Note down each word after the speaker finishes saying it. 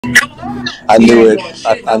I knew it.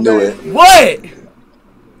 I knew it. What?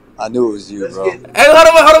 I knew it was you, bro. Hey,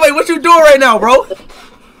 hold on, wait. What you doing right now, bro?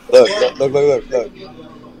 Look.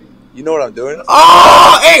 You know what I'm doing?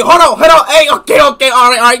 Oh, hey, hold on. Hey, okay,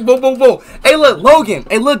 all right, boom. Hey, look, Logan.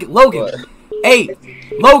 What? Hey,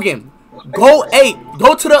 Logan. Go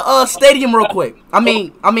to the stadium real quick. I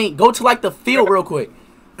mean, go to like the field real quick.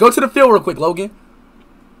 Go to the field real quick, Logan.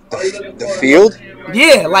 The field?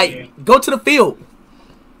 Yeah, like go to the field.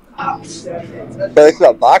 But it's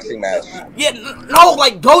a boxing match. Yeah, no,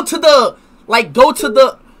 like go to the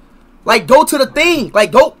thing.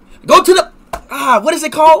 Like go to the what is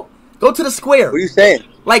it called? Go to the square. What are you saying?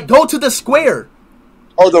 Like go to the square.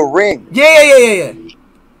 Oh, the ring. Yeah.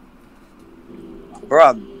 Bro,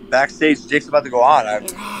 I'm backstage. Jake's about to go on.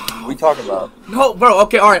 What are you talking about? No, bro.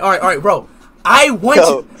 Okay, all right, bro. I want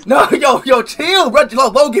you. No, yo, chill, bro.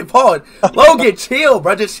 Logan, pause. Logan, chill,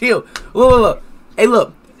 bro. Just chill. Look. Hey,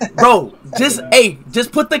 look, bro. Just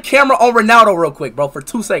put the camera on Ronaldo real quick, bro, for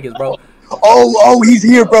 2 seconds, bro. Oh, he's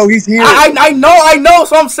here, bro. He's here. I know.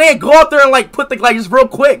 So I'm saying, go out there and like put the just real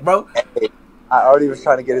quick, bro. Hey, I already was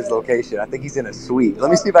trying to get his location. I think he's in a suite. Let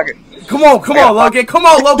me see if I can. Come on, Logan. Come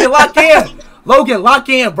on, Logan. Lock in. Logan, lock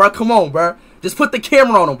in, bro. Come on, bro. Just put the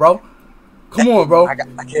camera on him, bro. Come on, bro. I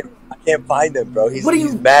can't find him, bro.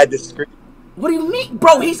 He's mad discreet. What do you mean,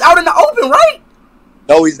 bro? He's out in the open, right?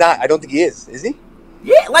 No, he's not. I don't think he is. Is he?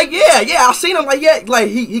 Yeah, I seen him. Like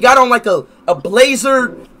he got on like a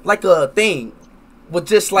blazer, like a thing, with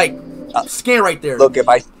just like skin right there. Look, if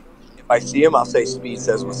I see him, I'll say Speed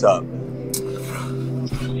says what's up.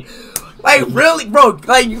 Like really, bro?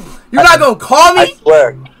 Like you're not gonna call me? I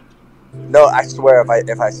swear. No, I swear.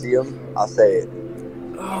 If I see him, I'll say it.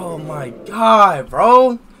 Oh my god,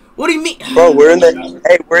 bro. What do you mean? Bro, we're in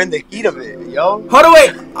the heat of it, yo. Hold on,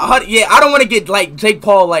 wait. Yeah, I don't want to get like Jake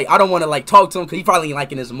Paul. Like I don't want to like talk to him because he probably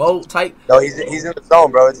like in his mode type. No, he's in the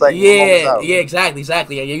zone, bro. It's like yeah, exactly.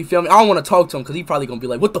 Yeah, you feel me? I don't want to talk to him because he probably gonna be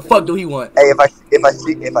like, "What the fuck do he want?" Hey, if I see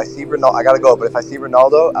Ronaldo, I gotta go. But if I see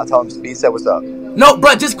Ronaldo, I'll tell him Speed said what's up. No,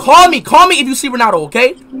 bro, just call me. Call me if you see Ronaldo,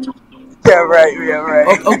 okay? Yeah,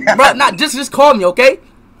 right. Oh, bro, not just call me, okay?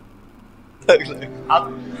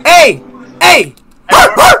 Hey,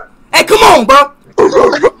 come on, bro.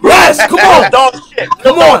 Yes, come on.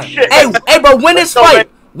 Come on. Hey, bro, win this fight.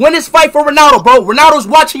 Win this fight for Ronaldo, bro. Ronaldo's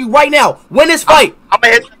watching you right now. Win this fight. I'm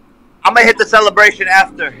gonna hit the celebration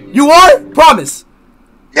after. You are? Promise.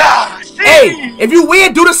 Yeah. Hey, if you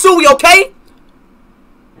win, do the suey, okay?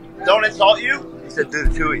 Don't insult you. He said do the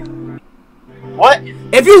Chewy. What?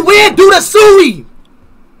 If you win, do the suey.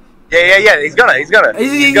 Yeah. He's gonna.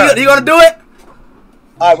 You gonna do it?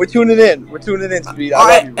 All right, we're tuning in, Speed. All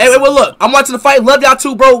right. Hey, well, look, I'm watching the fight. Love y'all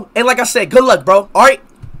too, bro. And like I said, good luck, bro. All right?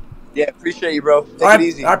 Yeah, appreciate you, bro. Take it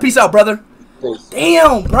easy. All right, peace out, brother. Peace.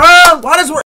 Damn, bro. Why does